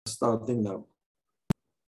Starting now.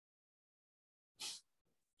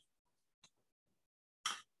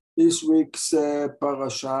 This week's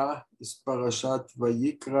parasha is Parashat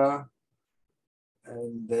Vayikra,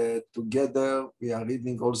 and together we are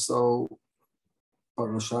reading also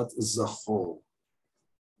Parashat Zachor.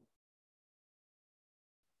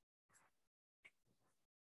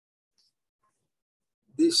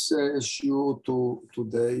 This issue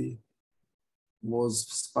today was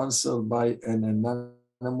sponsored by an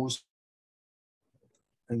anonymous,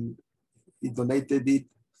 and he donated it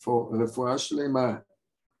for Refuah Shlema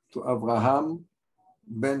to Abraham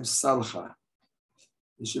ben Salcha.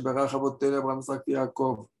 ישברך אבותינו אברהם יצחק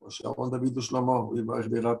ויעקב, ושרון דוד ושלמה, ויברך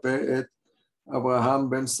וירפא את אברהם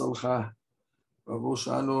בן סלחה, ועבור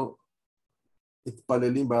שאנו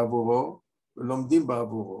מתפללים בעבורו ולומדים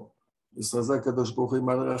בעבורו. ישראל זה הקדוש ברוך הוא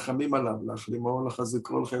ימלא רחמים עליו, להחלימו,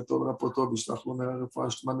 לחזקו, לחייתו, לרפאותו, וישלח לו מהרה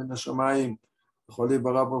רפואה שלמה מן השמיים, לכל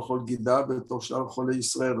איבריו ולכל גידיו, בתוך שאר חולי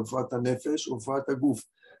ישראל, רפואת הנפש ורפואת הגוף.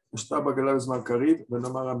 נשתה בגלה בזמן קריב,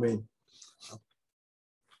 ונאמר אמן.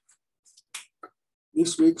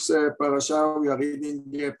 This week's parasha, we are reading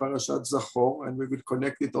Parashat Zachor, and we will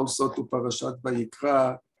connect it also to Parashat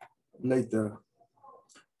Vayikra later.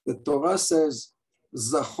 The Torah says,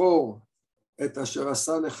 Zachor et asher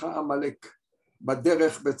asa lecha Amalek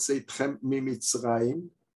baderech b'tzeitchem mimitzrayim,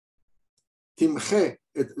 timche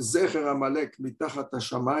et zecher Amalek mitachat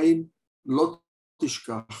hashamayim, lo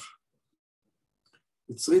tishkach.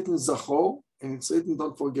 It's written Zachor, and it's written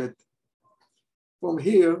don't forget. From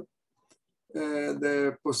here,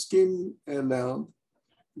 the poskim learned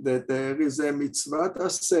that there is a mitzvah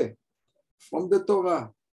aseh from the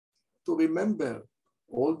Torah to remember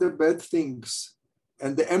all the bad things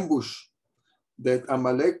and the ambush that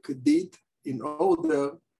Amalek did in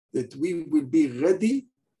order that we will be ready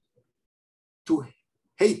to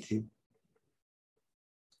hate him.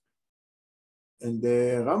 And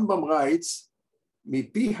the Rambam writes,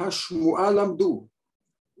 Mipi hashmu'a lamdu,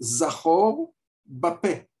 Zachor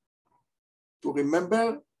bapeh. To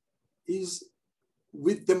remember is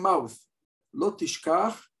with the mouth, lo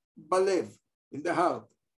tishkach balev, in the heart.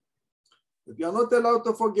 But you are not allowed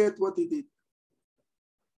to forget what he did.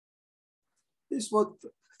 This is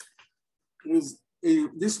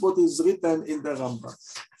what is written in the Rambam.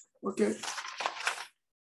 Okay.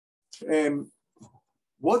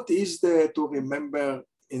 What is there to remember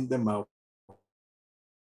in the mouth?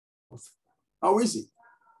 How is it?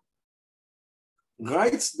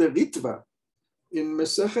 Writes the Ritva in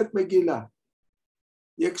Mesechet Megillah.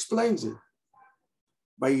 He explains it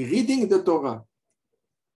by reading the Torah.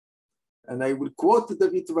 And I will quote the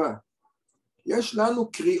Ritva. יש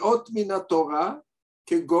לנו קריאות מן התורה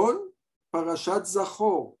כגון פרשת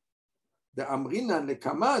זכור, דאמרינן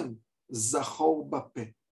לקמן זכור בפה.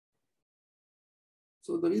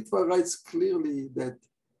 So the Ritva writes clearly that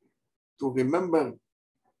to remember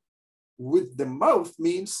with the mouth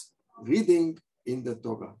means reading in the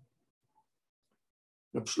Torah.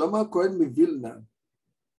 Reb Shlomo Cohen Mivilna,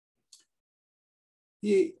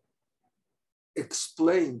 he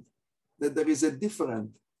explained that there is a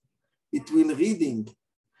difference between reading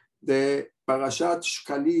the Parashat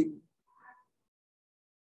Shkalim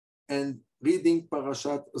and reading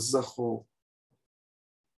Parashat Zachor.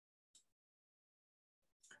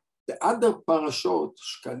 The other Parashot,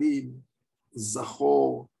 Shkalim,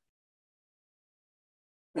 Zachor,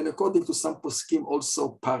 and according to some poskim also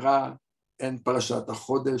Para and Parashat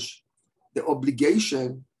HaChodesh, the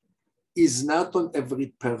obligation is not on every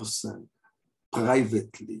person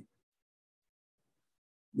privately.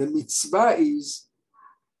 The mitzvah is,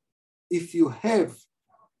 if you have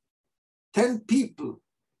 10 people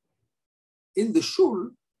in the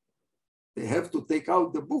shul, they have to take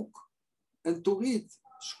out the book and to read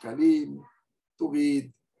Shkalim, to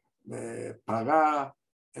read Para,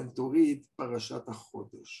 and to read Parashat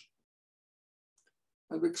HaChodesh.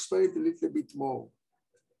 I'll explain it a little bit more.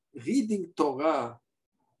 Reading Torah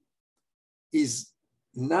is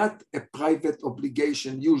not a private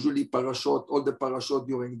obligation, usually parashot, all the parashot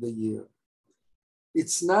during the year.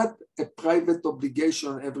 It's not a private obligation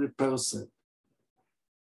on every person.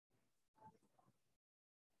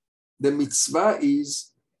 The mitzvah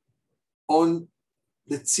is on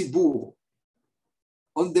the tzibur,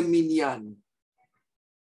 on the minyan.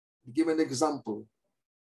 I'll give an example.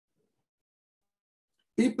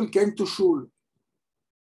 People came to shul,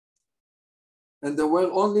 and there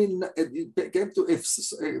were only,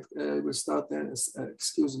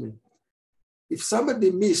 excuse me. If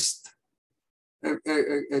somebody missed,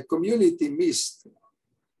 a community missed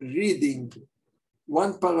reading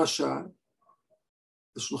one parasha,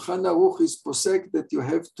 the Shulchan Aruch is posek that you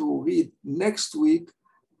have to read next week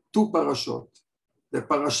two parashot. The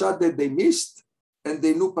parasha that they missed and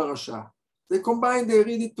the new parasha. They combine, they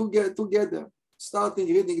read it together, starting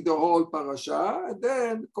reading the whole parasha, and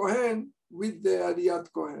then Kohen with the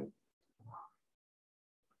Aliyat Kohen.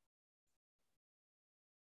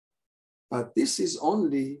 But this is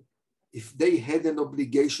only if they had an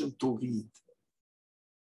obligation to read.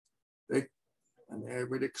 And I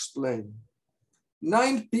will explain.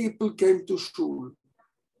 9 people came to shul.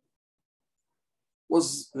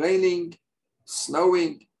 Was raining,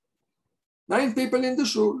 snowing. 9 people in the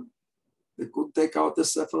shul. They could take out the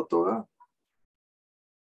Sefer Torah.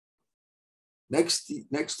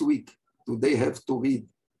 Next week, do they have to read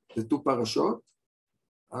the 2 parashot?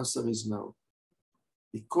 Answer is no.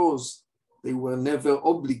 Because they were never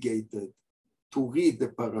obligated to read the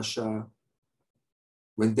parasha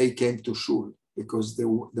when they came to shul, because there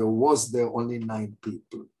was only 9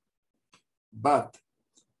 people. But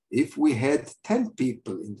if we had 10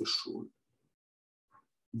 people in the shul,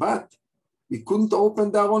 but we couldn't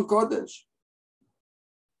open the Aron Kodesh,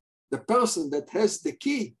 the person that has the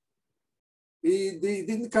key, he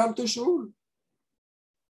didn't come to shul.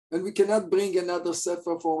 And we cannot bring another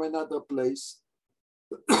sefer from another place.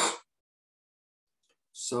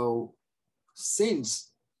 So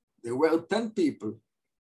since there were 10 people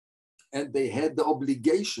and they had the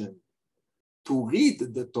obligation to read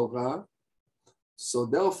the Torah, so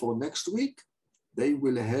therefore next week they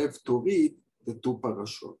will have to read the 2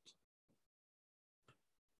 parashot.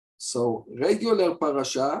 So regular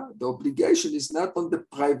parasha, the obligation is not on the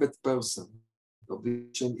private person. The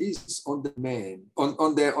obligation is on the man, on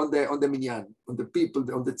the minyan, on the people,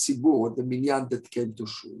 on the tzibur, on the minyan that came to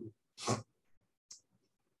shul.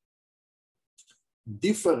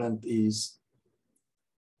 Different is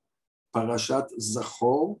Parashat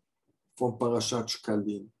Zachor from Parashat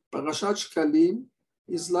Shkalim. Parashat Shkalim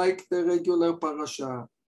is like the regular parasha.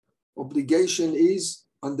 Obligation is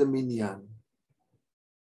on the minyan.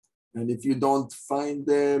 And if you don't find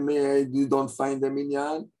the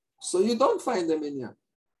minyan, so you don't find the minyan.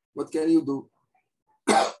 What can you do?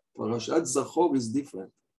 Parashat Zachor is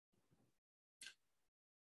different.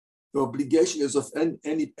 The obligation is of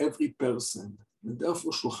every person. And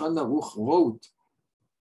therefore, Shulchan Aruch wrote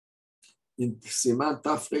in Siman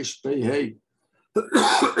Tafresh Pei Hey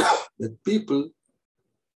that people,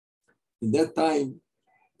 in that time,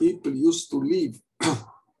 people used to live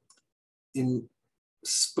in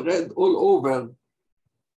spread all over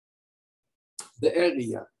the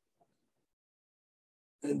area.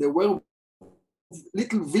 And there were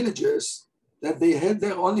little villages that they had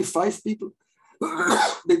there only 5 people.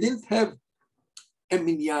 They didn't have a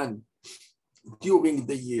minyan during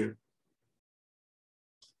the year.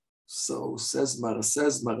 So says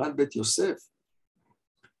Maran Bet Yosef,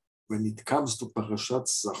 when it comes to Parashat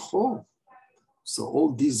Zachor, so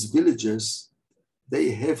all these villages,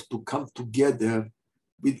 they have to come together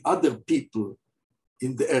with other people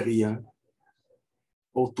in the area,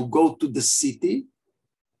 or to go to the city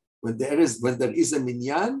when there is a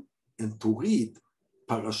minyan, and to read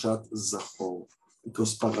Parashat Zachor.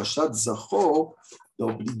 Because Parashat Zachor, the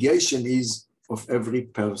obligation is of every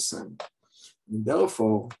person. And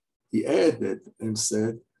therefore, he added and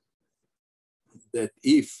said that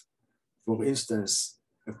if, for instance,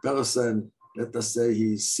 a person, let us say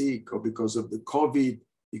he is sick, or because of the COVID,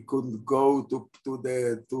 he couldn't go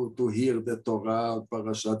to hear the Torah,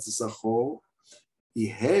 Parashat Zachor, he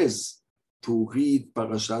has to read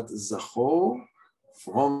Parashat Zachor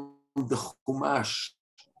from the Chumash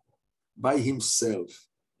by himself,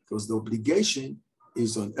 because the obligation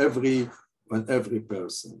is on every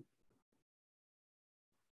person.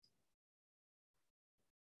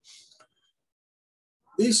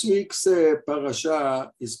 This week's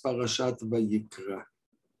parasha is Parashat Vayikra.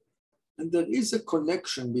 And there is a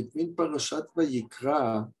connection between Parashat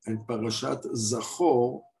Vayikra and Parashat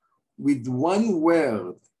Zachor with one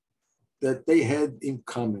word that they had in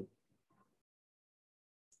common.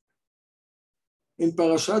 In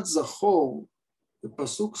Parashat Zachor, the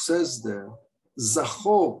Pasuk says there,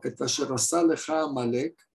 Zachor et asher asa lecha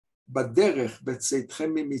Amalek baderech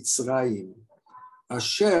b'tzeitchem mimitzrayim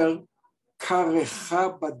asher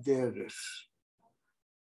karecha baderech.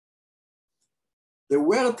 The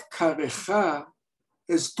word karecha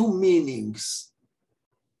has 2 meanings.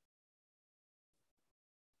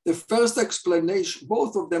 The first explanation,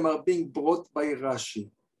 both of them are being brought by Rashi.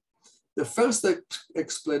 The first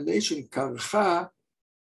explanation, karecha,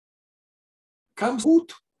 comes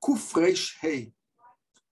out kuf resh hey.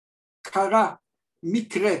 Kara,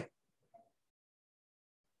 mikre.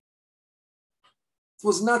 It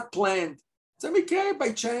was not planned. It's a mikre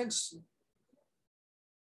by chance.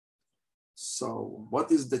 So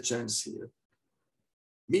what is the chance here?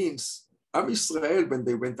 Means Am Israel, when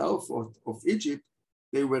they went out of Egypt,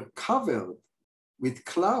 they were covered with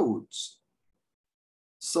clouds.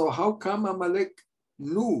 So how come Amalek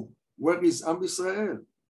knew where is Am Israel?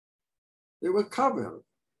 They were covered.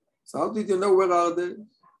 So how did you know where are they?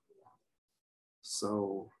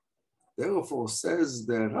 So therefore, says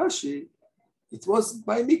the Rashi, it was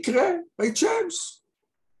by mikre, by chance.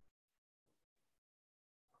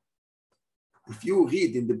 If you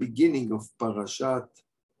read in the beginning of Parashat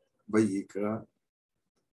Vayikra,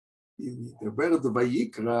 the word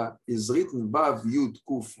Vayikra is written Vav Yud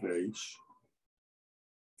Kuf Reish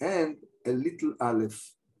and a little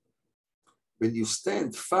Aleph. When you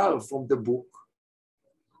stand far from the book,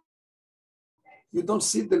 you don't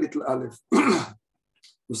see the little Aleph.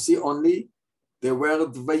 You see only the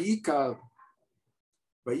word Vayikra.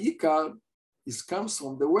 Vayikra comes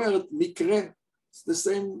from the word mikre. It's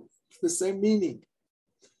the same meaning.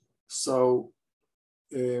 So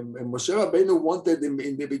Moshe Rabbeinu wanted him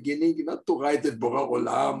in the beginning not to write that Borei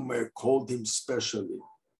Olam called him specially.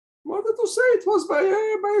 He wanted to say it was by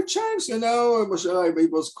a chance, Moshe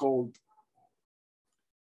Rabbeinu was called.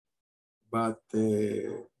 But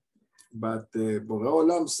Borei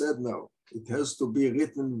Olam said no, it has to be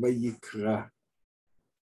written Vayikra.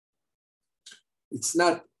 It's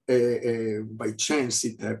not by chance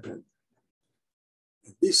it happened.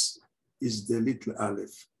 This is the little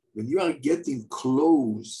Aleph. When you are getting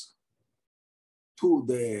close to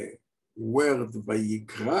the word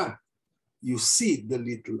Vayikra, you see the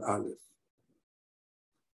little Aleph.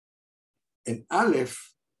 And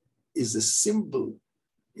Aleph is a symbol,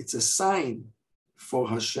 it's a sign for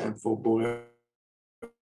Hashem, for Borei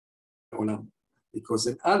Olam. Because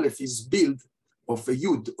an Aleph is built of a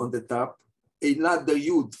Yud on the top, another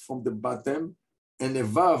Yud from the bottom, and a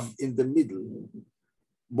Vav in the middle.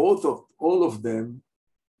 All of them,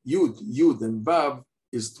 Yud and Vav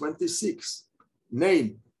is 26.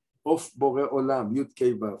 Name of Borei Olam, Yud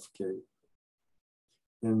K Vav K.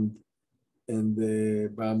 And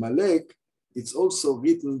by Amalek, it's also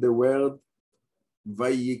written the word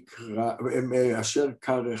Vayikra, Asher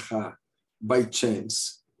Karecha, by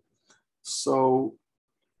chance. So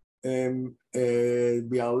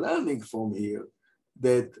we are learning from here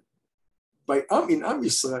that in Am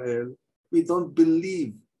Israel, we don't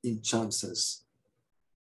believe in chances.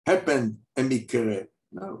 Happened a mikre.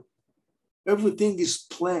 No. Everything is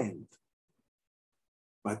planned.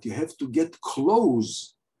 But you have to get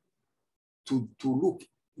close to look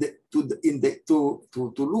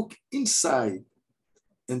look inside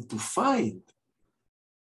and to find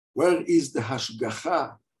where is the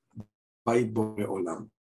hashgacha by Borei Olam.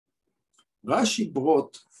 Rashi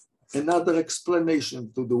brought another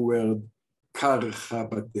explanation to the word karcha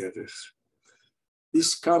baderech.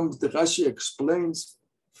 The Rashi explains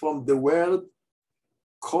from the word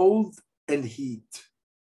cold and heat.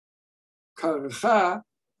 Karcha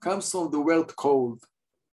comes from the word cold.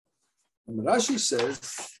 And Rashi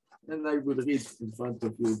says, and I will read in front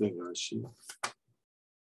of you the Rashi.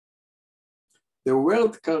 The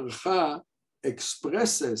word karcha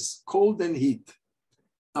expresses cold and heat.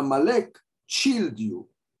 Amalek chilled you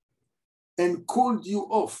and cooled you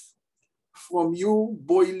off from your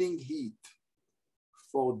boiling heat.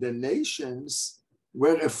 For the nations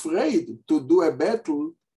were afraid to do a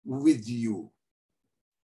battle with you.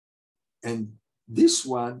 And this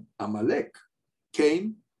one, Amalek,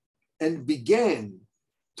 came and began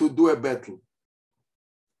to do a battle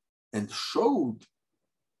and showed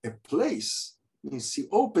a place. Means he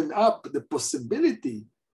opened up the possibility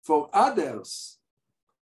for others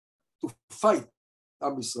to fight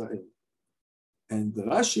Am Israel. And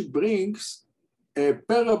Rashi brings a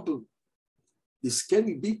parable. This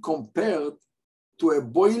can be compared to a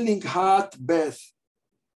boiling hot bath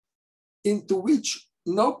into which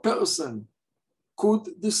no person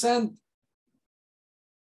could descend.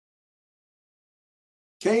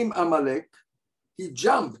 Came Amalek, he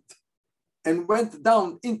jumped and went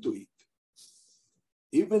down into it.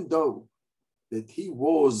 Even though that he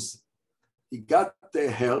got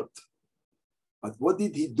hurt, but what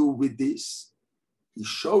did he do with this? He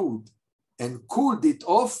showed and cooled it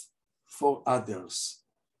off for others,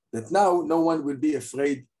 that now no one will be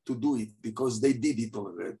afraid to do it because they did it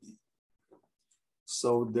already.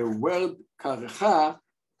 So the word karcha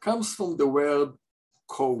comes from the word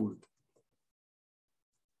cold.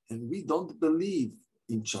 And we don't believe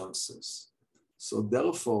in chances. So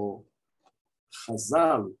therefore,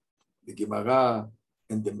 Chazal, the Gemara,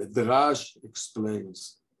 and the Midrash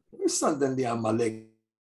explains, suddenly Amalek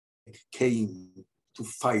came to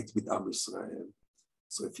fight with Am Israel.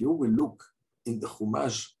 So if you will look in the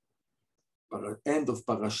Chumash, end of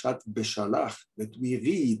Parashat Beshalach that we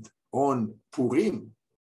read on Purim,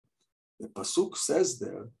 the Pasuk says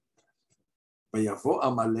there, ויבוא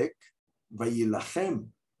עמלק ויילחם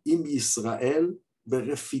עם ישראל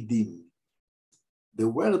ברפידים. The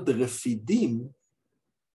word refidim,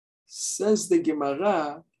 says the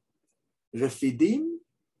Gemara, refidim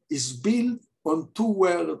is built on two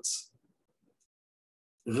words.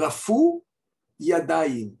 Rafu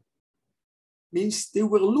yadayim means they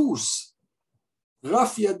were loose.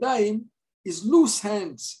 Raf yadayim is loose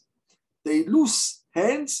hands. They loose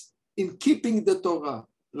hands in keeping the Torah.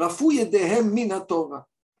 Rafu yadehem min haTorah.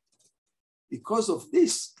 Because of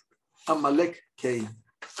this, Amalek came.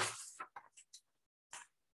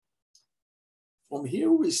 From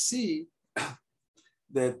here we see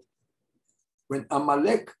that when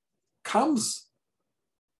Amalek comes,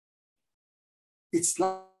 it's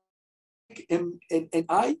like an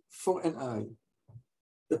eye for an eye.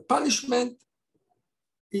 The punishment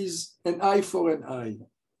is an eye for an eye.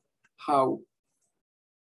 How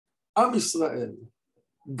Am Israel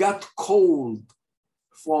got cold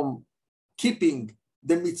from keeping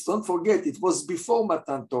the mitzvot. Don't forget, it was before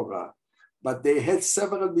Matan Torah, but they had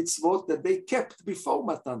several mitzvot that they kept before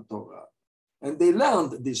Matan Torah, and they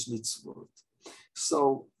learned this mitzvot.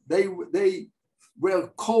 So they were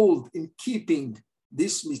cold in keeping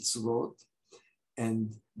this mitzvot,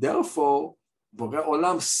 and therefore Borei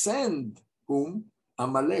Olam sent whom?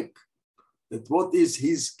 Amalek. That what is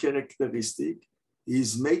his characteristic? He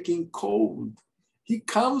is making cold. He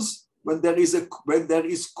comes when there is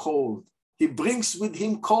cold. He brings with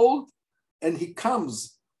him cold, and he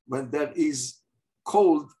comes when there is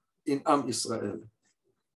cold in Am Israel.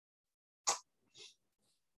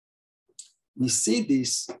 We see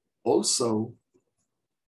this also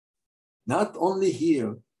not only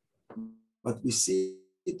here, but we see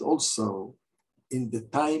it also in the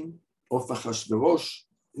time of Achashverosh,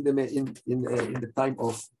 in the time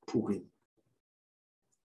of Purim.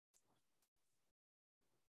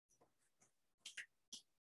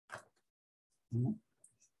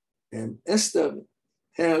 And Esther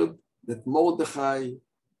heard that Mordechai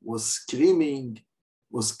was screaming,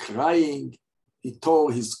 was crying, he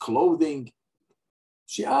tore his clothing.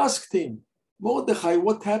 She asked him, Mordechai,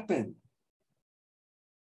 what happened?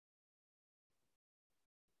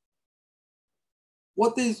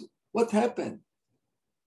 What happened?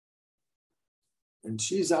 And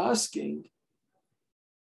she's asking,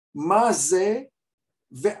 Ma ze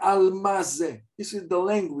ve'al ma ze. This is the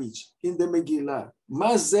language in the Megillah.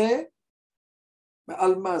 Ma ze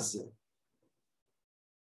ve'al ma ze.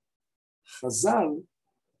 Chazal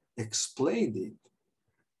explained it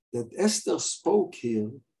that Esther spoke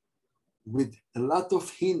here with a lot of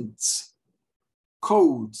hints,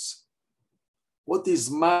 codes. What is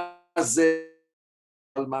ma ze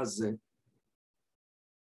ve'al ma ze?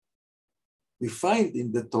 We find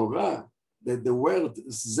in the Torah that the word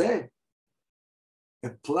ze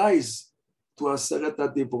applies to Aseret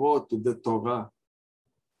HaDibrot, to the Torah.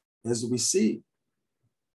 As we see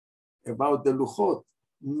about the Luchot,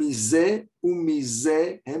 mize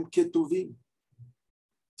umize hem ketuvim.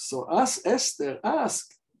 So as Esther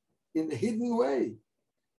asked in a hidden way,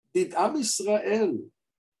 did Am Israel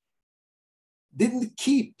didn't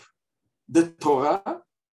keep the Torah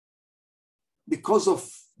because of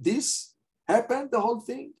this? Happened the whole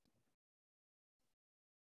thing?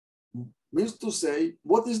 Means to say,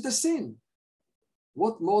 what is the sin?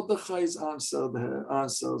 What Mordechai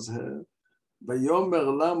answers her,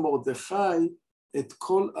 Vayomer la Mordechai et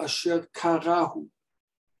kol asher karahu.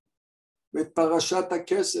 With Parashat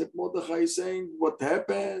HaKesef, Mordechai is saying what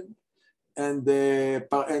happened, and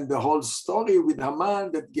the whole story with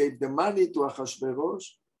Haman that gave the money to Achashverosh.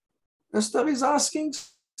 Esther is asking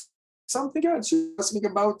something else. She's asking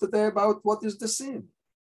about what is the sin.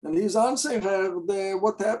 And he's answering her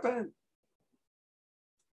what happened.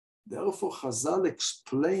 Therefore, Chazal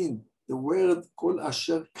explained the word kol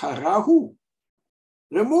asher karahu.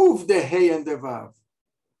 Remove the hey and the vav.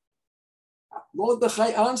 Mordechai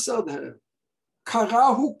answered her.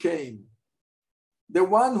 Karahu came. The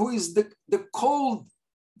one who is the cold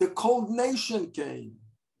nation came.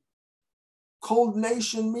 Cold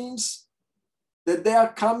nation means that they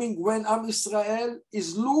are coming when Am Israel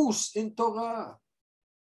is loose in Torah.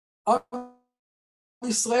 Am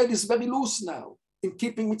Israel is very loose now in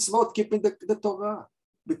keeping mitzvot, keeping the Torah.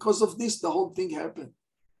 Because of this, the whole thing happened.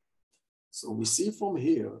 So we see from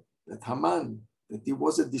here that Haman, that he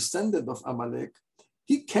was a descendant of Amalek,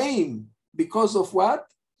 he came because of what?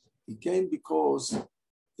 He came because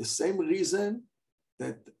the same reason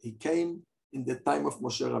that he came in the time of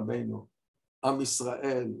Moshe Rabbeinu. Am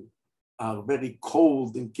Israel are very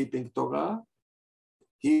cold in keeping Torah,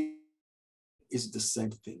 he is the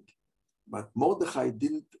same thing. But Mordechai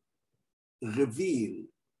didn't reveal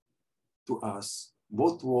to us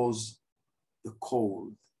what was the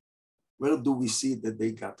cold. Where do we see that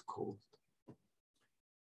they got cold?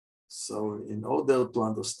 So in order to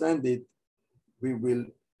understand it, we will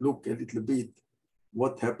look a little bit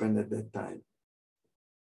what happened at that time.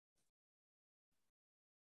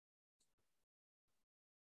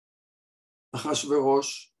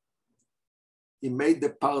 Achashverosh, he made the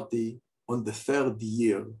party on the 3rd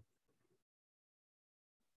year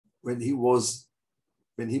when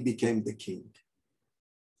he became the king.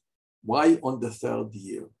 Why on the 3rd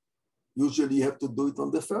year? Usually you have to do it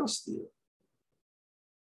on the 1st year.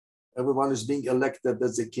 Everyone is being elected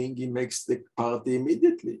as a king, he makes the party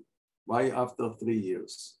immediately. Why after 3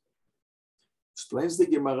 years? Explains the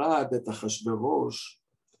Gemara that Achashverosh,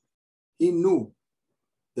 he knew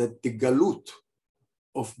that the Galut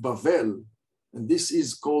of Bavel, and this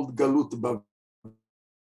is called Galut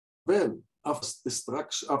Bavel,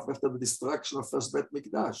 after the destruction of first Bet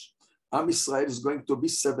Mikdash, Am Israel is going to be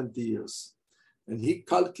 70 years. And he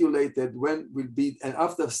calculated when will be, and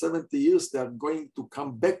after 70 years, they are going to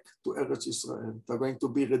come back to Eretz Israel. They're going to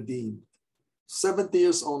be redeemed. 70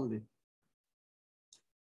 years only.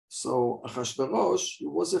 So Achashverosh, he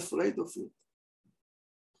was afraid of it.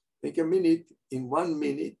 Take a minute, in 1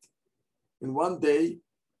 minute, in 1 day,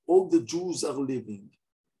 all the Jews are living.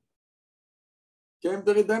 Came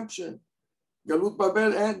the redemption. Galut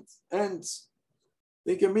Babel ends.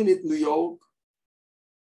 Take a minute, New York.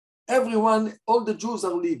 Everyone, all the Jews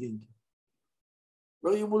are leaving.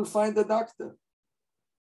 Where you will find a doctor?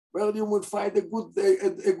 Where you will find a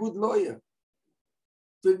good lawyer?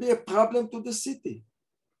 It will be a problem to the city.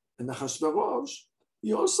 And Achashverosh,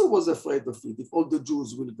 he also was afraid of it, if all the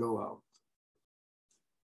Jews will go out.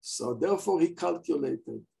 So therefore he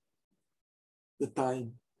calculated the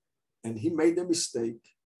time and he made a mistake.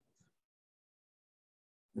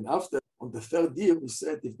 And after, on the 3rd year, he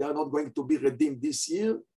said, if they are not going to be redeemed this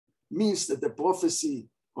year, means that the prophecy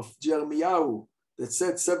of Jeremiah that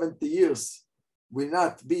said 70 years will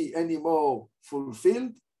not be anymore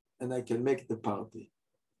fulfilled, and I can make the party.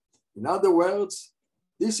 In other words,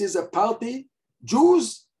 this is a party.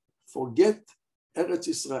 Jews, forget Eretz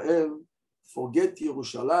Israel, forget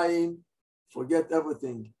Yerushalayim, forget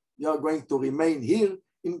everything. You are going to remain here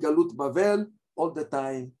in Galut Bavel all the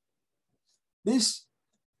time. This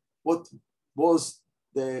what was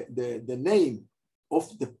the name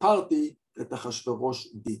of the party that Achashverosh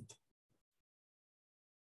did.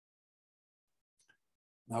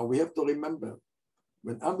 Now we have to remember,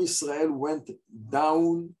 when Am Israel went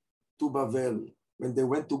down to Bavel, when they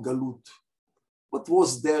went to Galut, what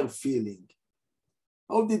was their feeling?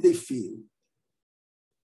 How did they feel?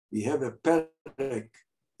 We have a perek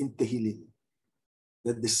in Tehillim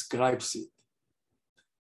that describes it.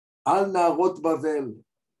 Al na'arot Bavel,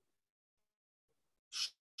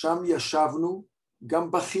 שם ישבנו,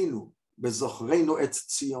 גם בכינו, בזוכרנו את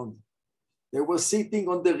ציון. They were sitting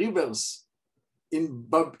on the rivers in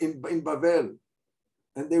Bavel,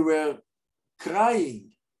 and they were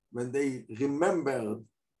crying when they remembered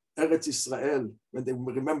Eretz Israel, when they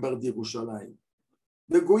remembered Yerushalayim.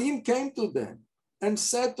 The Goyim came to them and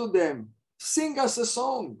said to them, sing us a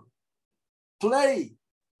song, play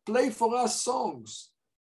for us songs.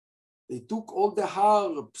 They took all the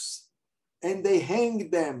harps and they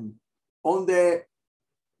hanged them on the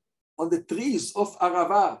trees of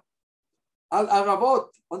Arava. Al Aravot,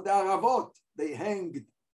 on the Aravot, they hanged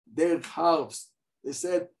their harps. They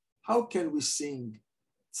said, how can we sing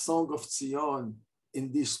Song of Zion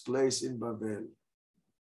in this place in Babel?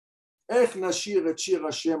 איך נשיר את שיר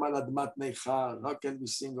השם על אדמת ניכר? How can we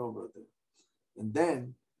sing over there? And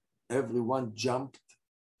then everyone jumped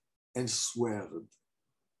and sweared.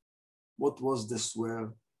 What was the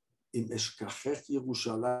swear? אם אשכחך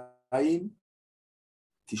ירושלים,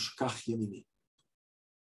 תשכח ימיני.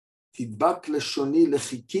 תדבק לשוני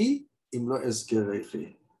לחיקי, אם לא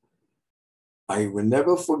אזכרכי. I will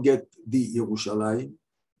never forget the Yerushalayim.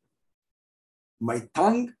 My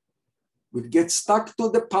tongue will get stuck to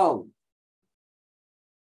the palm.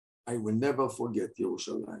 I will never forget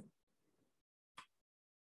Yerushalayim.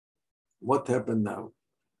 What happened now?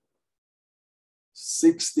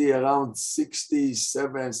 Around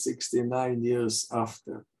 67, 69 years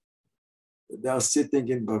after, they are sitting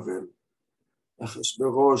in Bavel.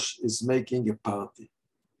 Achashverosh is making a party.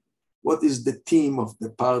 What is the theme of the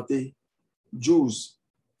party? Jews,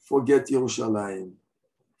 forget Yerushalayim,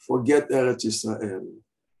 forget Eretz Israel,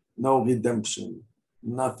 no redemption,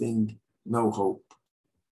 nothing, no hope.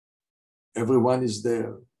 Everyone is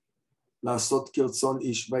there. לעשות כרצון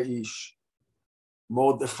איש ואיש.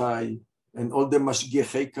 Mordechai and all the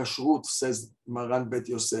mashgichei kashrut, says Maran Bet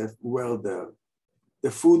Yosef, were there. The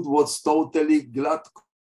food was totally glad,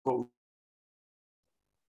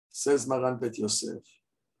 says Maran Bet Yosef.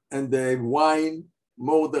 And the wine,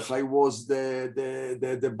 Mordechai was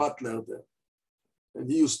the butler there. And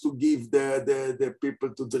he used to give the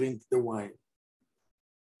people to drink the wine.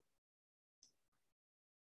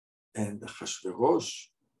 And Achashverosh,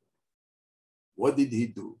 what did he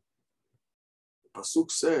do? The Pasuk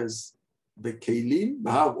says, בכלים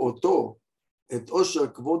בהראותו את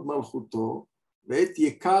עושר כבוד מלכותו ואת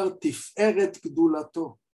יקר תפארת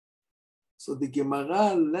גדולתו. So the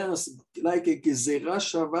Gemara learns like a גזירה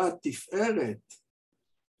שווה תפארת.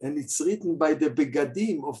 And it's written by the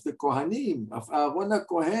begadim of the Kohanim, of Aaron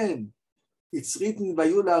HaKohen. It's written,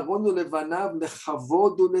 ויהיו לאהרון ולבניו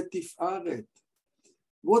לכבוד ולתפארת.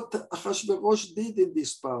 What Achashverosh did in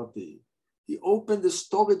this party? He opened the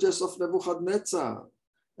storages of Nebuchadnezzar,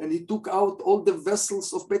 and he took out all the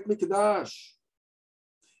vessels of Beit Mikdash,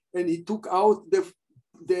 and he took out the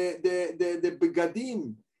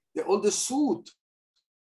begadim, all the suit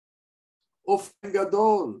of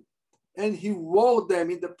Gadol, and he wore them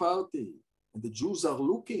in the party. And the Jews are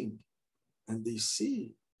looking, and they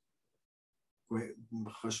see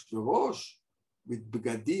Achashverosh with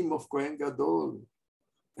begadim of Kohen Gadol,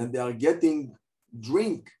 and they are getting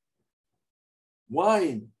drink,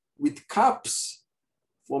 wine with cups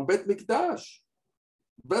from Beit Mikdash,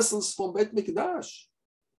 vessels from Beit Mikdash,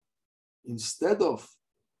 instead of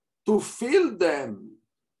to fill them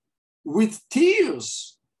with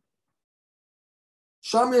tears.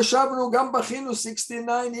 שם ישבנו גם בכינו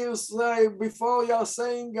 69 years before you are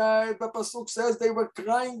saying, the Pasuk says they were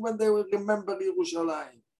crying when they will remember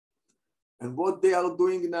Yerushalayim. And what they are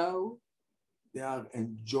doing now, they are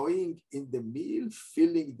enjoying in the meal,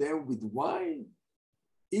 filling them with wine,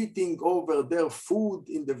 eating over their food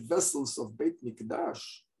in the vessels of Beit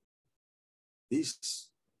Mikdash. This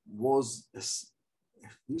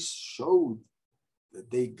showed that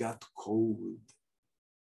they got cold.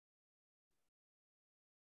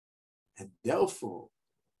 And therefore,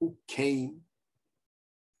 who came?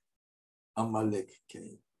 Amalek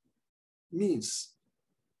came. Means,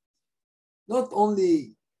 not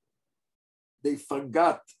only they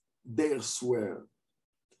forgot their swear,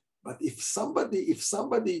 but if somebody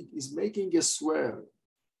is making a swear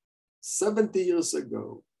 70 years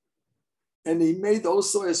ago, and he made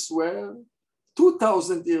also a swear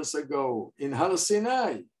 2,000 years ago in Har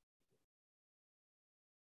Sinai,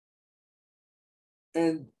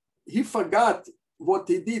 and he forgot what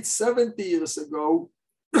he did 70 years ago,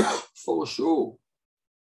 for sure.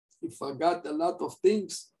 He forgot a lot of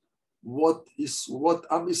things, what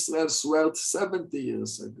Am Yisrael swore 70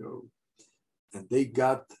 years ago. And they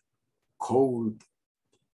got cold.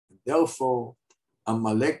 Therefore,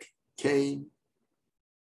 Amalek came,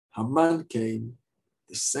 Haman came,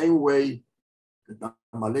 the same way that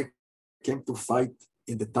Amalek came to fight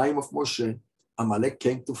in the time of Moshe. Amalek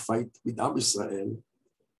came to fight with Am Yisrael,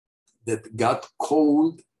 that got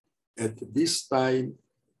cold at this time,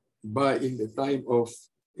 in the time of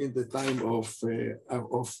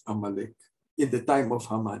Amalek, in the time of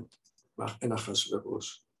Haman and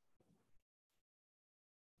Achashverosh.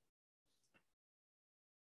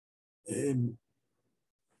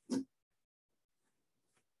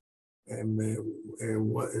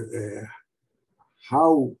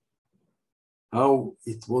 How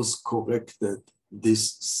it was corrected,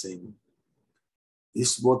 this sin.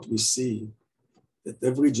 This is what we see, that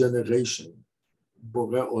every generation,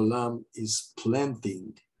 Borei Olam is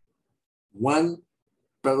planting one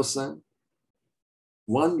person,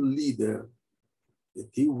 one leader, that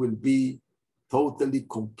he will be totally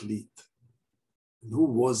complete. And who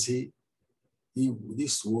was he?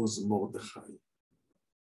 This was Mordechai.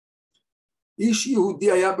 איש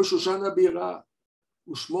יהודי היה בשושן הבירה,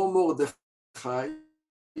 ושמו מרדכי,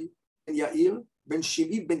 בן יאיר, בן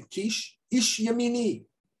שימי, בן קיש, איש ימיני.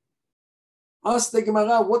 Ask the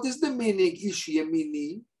Gemara, what is the meaning, Ish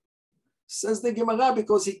Yemini? Says the Gemara,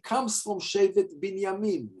 because he comes from Shevet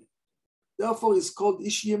Binyamin. Therefore, he's called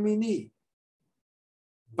Ish Yemini.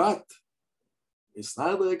 But it's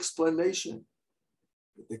another explanation.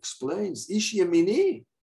 It explains Ish Yemini.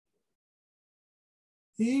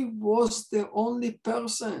 He was the only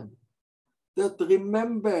person that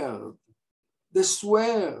remembered the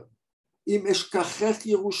swear, Im eshkachech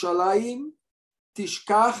Yerushalayim,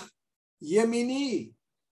 tishkach Yemini.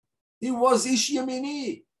 He was Ish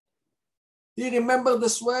Yemini. He remembered the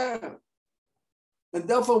swear. And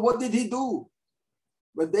therefore, what did he do?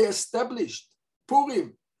 When they established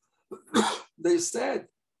Purim, they said,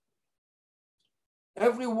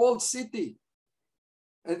 every walled city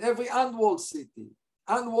and every unwalled city.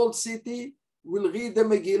 Unwalled city will read the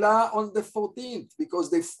Megillah on the 14th because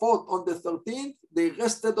they fought on the 13th, they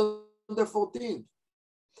rested on the 14th.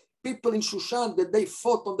 People in Shushan, that they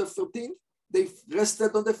fought on the 13th, they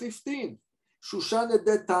rested on the 15th. Shushan at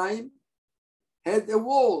that time had a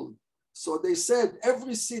wall. So they said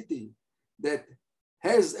every city that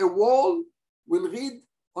has a wall will read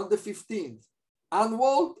on the 15th,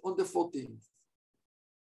 unwalled on the 14th.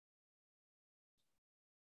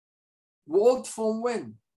 Walled from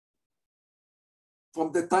when?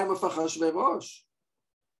 From the time of Achashverosh.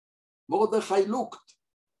 Mordechai looked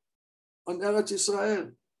on Eretz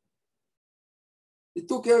Israel. He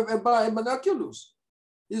took a binoculars.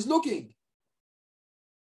 He's looking.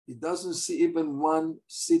 He doesn't see even one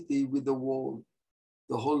city with a wall.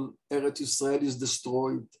 The whole Eretz Israel is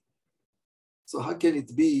destroyed. So how can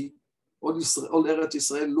it be? All Eretz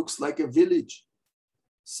Israel looks like a village.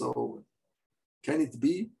 So can it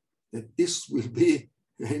be that this will be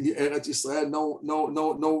in the Eretz Israel,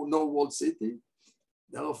 no walled city?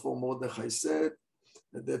 Therefore, Mordechai said,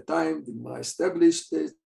 at that time, the Gemara established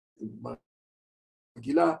it,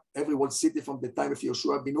 Megillah, every walled city from the time of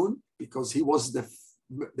Yoshua bin Nun, because he was the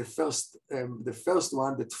first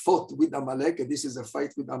one that fought with Amalek, and this is a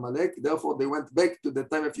fight with Amalek. Therefore, they went back to the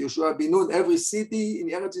time of Yoshua bin Nun, every city in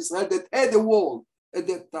Eretz Israel that had a wall at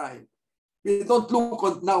that time. We don't look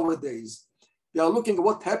on nowadays. We are looking at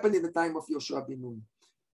what happened in the time of Yoshua bin Nun.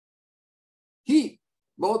 He,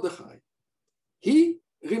 Mordechai, he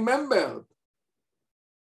remembered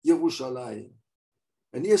Yerushalayim,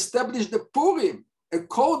 and he established the Purim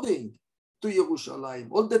according to Yerushalayim.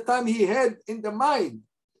 All the time he had in the mind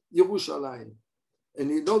Yerushalayim.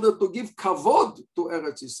 And in order to give kavod to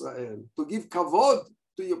Eretz Israel, to give kavod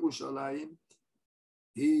to Yerushalayim,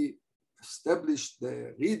 he established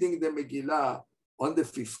reading the Megillah on the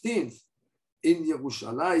 15th in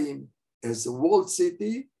Yerushalayim as a walled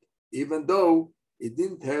city, even though it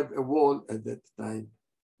didn't have a wall at that time.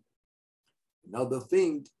 Another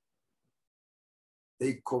thing,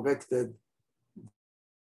 they corrected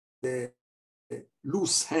the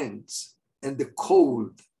loose hands and the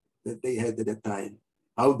cold that they had at the time.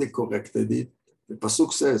 How they corrected it? The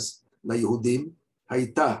Pasuk says, ליהודים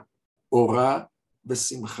הייתה אורה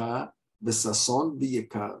ושמחה וששון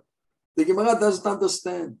ויקר. The Gemara doesn't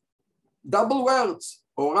understand. Double words,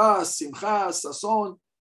 אורה, שמחה, ששון,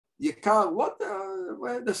 יקר. What?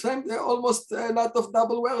 The same, almost a lot of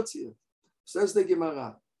double words here. Says the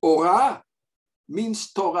Gemara, אורה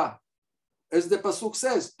means Torah. As the Pasuk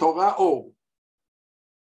says, Torah or.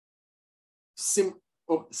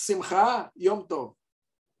 Simcha Yom Tov.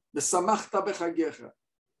 V'samachta b'chagecha.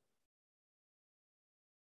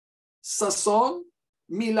 Sason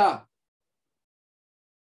Milah.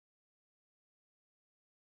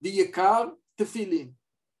 Vayikra Tefillin.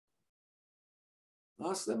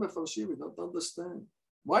 Ask them Mefarshim, we don't understand.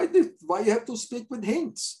 Why you have to speak with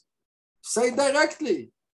hints? Say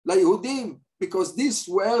directly. LaYehudim. Because these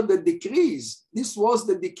were the decrees. This was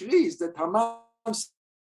the decrees that Haman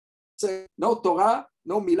said, no Torah,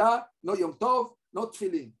 no Milah, no Yom Tov, no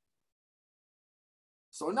Tefillin.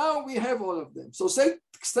 So now we have all of them. So say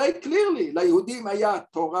clearly, LaYehudim haya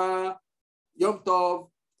Torah, Yom Tov,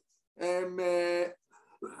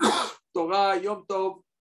 Torah, Yom Tov,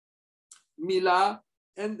 Milah,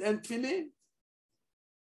 and Tefillin.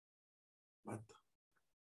 But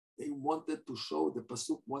they wanted to show, the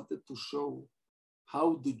Pasuk wanted to show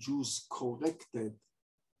how the Jews corrected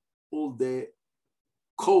all the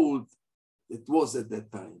cold that was at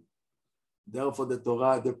that time. Therefore, the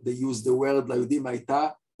Torah, they used the word LaYehudim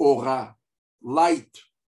hayta ora, light.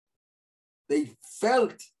 They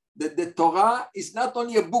felt that the Torah is not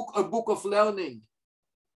only a book of learning.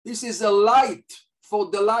 This is a light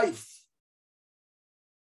for the life.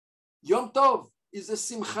 Yom Tov is a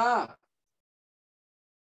simcha.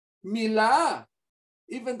 Milah,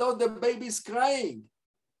 even though the baby is crying,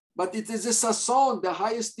 but it is a sason, the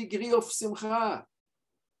highest degree of simcha.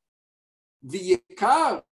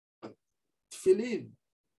 Vayikra, tefillin.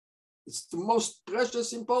 It's the most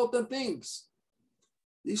precious, important things.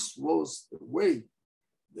 This was the way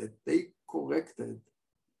that they corrected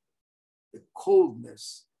the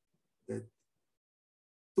coldness that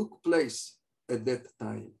took place at that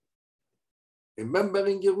time.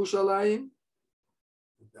 Remembering Yerushalayim,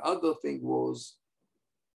 the other thing was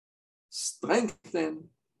strengthen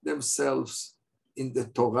themselves in the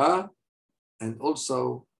Torah and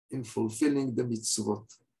also in fulfilling the mitzvot.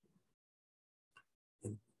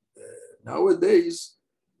 And, nowadays,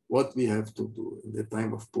 what we have to do in the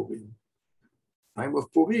time of Purim? Time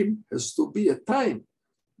of Purim has to be a time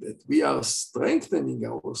that we are strengthening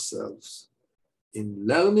ourselves in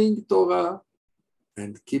learning Torah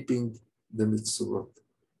and keeping the mitzvot.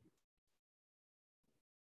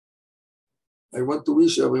 I want to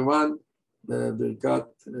wish everyone Birkat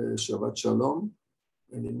Shabbat Shalom,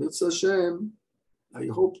 and in Mitzvah Hashem, I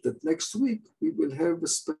hope that next week we will have a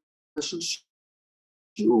special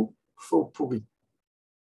shiur for Purim.